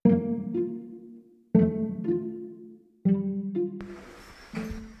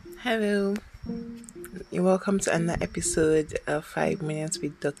Hello, you're welcome to another episode of 5 Minutes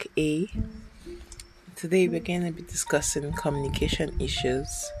with Doc A. Today we're going to be discussing communication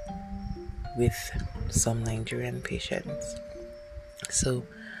issues with some Nigerian patients. So,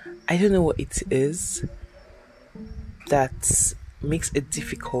 I don't know what it is that makes it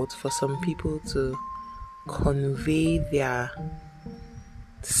difficult for some people to convey their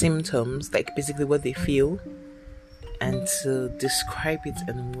symptoms, like basically what they feel, and to describe it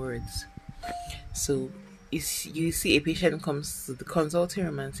in words. So you see a patient comes to the consulting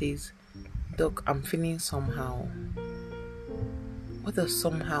room and says, Doc, I'm feeling somehow. What does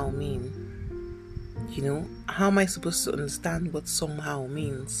somehow mean? How am I supposed to understand what somehow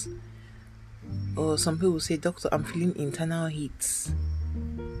means? Or some people say, Doctor, I'm feeling internal heat.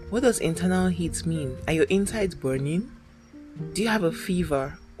 What does internal heat mean? Are your insides burning? Do you have a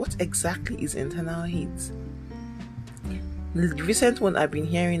fever? What exactly is internal heat? The recent one I've been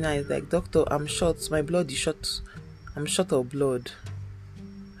hearing now is like, Doctor, I'm short, my blood is short. I'm short of blood.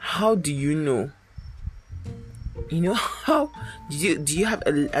 How do you know? How do you have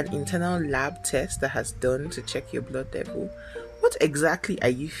an internal lab test that has done to check your blood level? What exactly are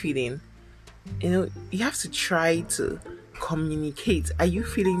you feeling? You have to try to communicate. Are you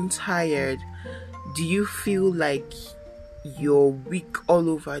feeling tired? Do you feel like you're weak all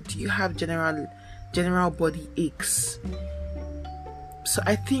over? Do you have general body aches? So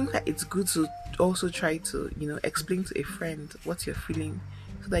I think that it's good to also try to, explain to a friend what you're feeling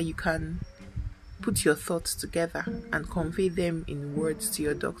so that you can put your thoughts together and convey them in words to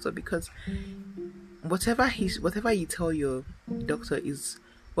your doctor, because whatever you tell your doctor is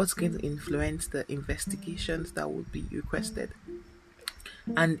what's going to influence the investigations that will be requested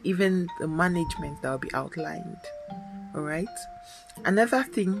and even the management that will be outlined. All right. Another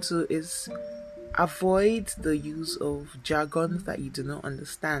thing too is avoid the use of jargons that you do not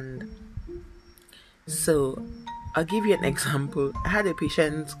understand. So, I'll give you an example. I had a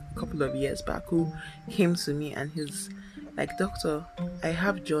patient a couple of years back who came to me and he's like, Doctor, I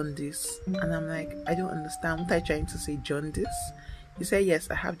have jaundice. And I'm like, I don't understand. What are you trying to say, jaundice? He said, yes,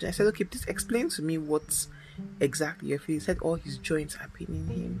 I have jaundice. I said, okay, please explain to me what exactly you're feeling. He said, all his joints are paining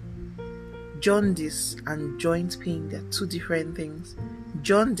him. Jaundice and joint pain, they're two different things.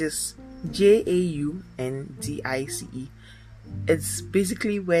 Jaundice, Jaundice. It's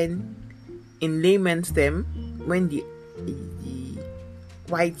basically when, in layman's term, when the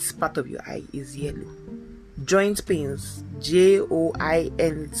white part of your eye is yellow. Joint pains, Joint.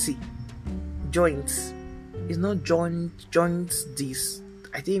 Joints. It's not joints this.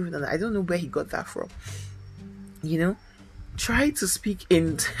 I don't know where he got that from. Try to speak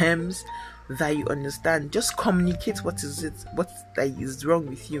in terms that you understand. Just communicate what is wrong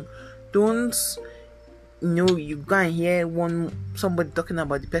with you. Don't you go and hear somebody talking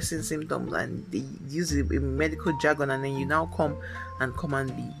about the person's symptoms and they use a medical jargon, and then you now come and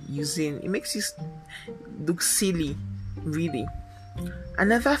be using it. Makes you look silly, really.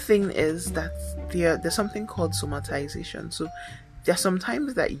 Another thing is that there's something called somatization. So there are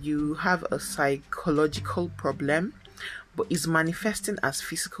sometimes that you have a psychological problem but it's manifesting as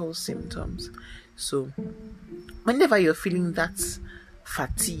physical symptoms. So whenever you're feeling that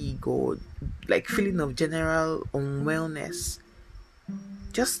fatigue or like feeling of general unwellness,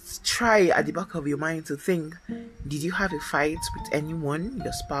 just try at the back of your mind to think, did you have a fight with anyone,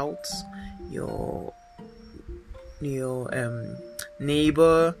 your spouse, your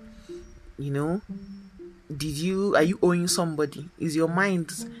neighbor? Are you owing somebody? Is your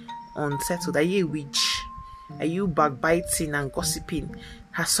mind unsettled? Are you a witch? Are you backbiting and gossiping?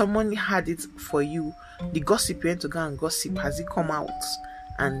 Has someone had it for you? The gossip you went to go and gossip, has it come out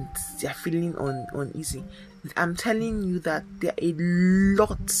and they're feeling uneasy? I'm telling you that there are a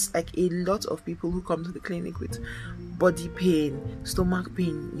lot of people who come to the clinic with body pain, stomach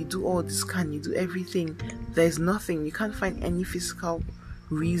pain. You do all this scan, you do everything. There's nothing. You can't find any physical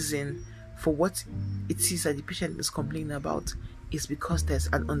reason for what it is that the patient is complaining about. Is because there's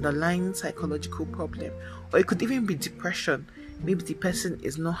an underlying psychological problem, or it could even be depression. Maybe the person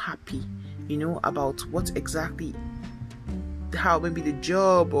is not happy, about what exactly, how maybe the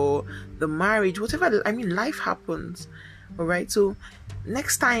job or the marriage, whatever. Life happens. All right. So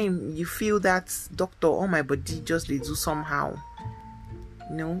next time you feel that, doctor, oh my body just they do somehow,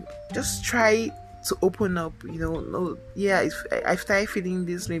 just try to open up. If I started feeling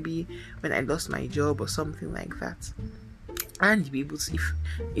this maybe when I lost my job or something like that. And you'll be able to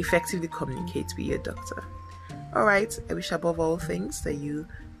effectively communicate with your doctor. Alright, I wish above all things that you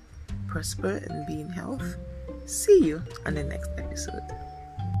prosper and be in health. See you on the next episode.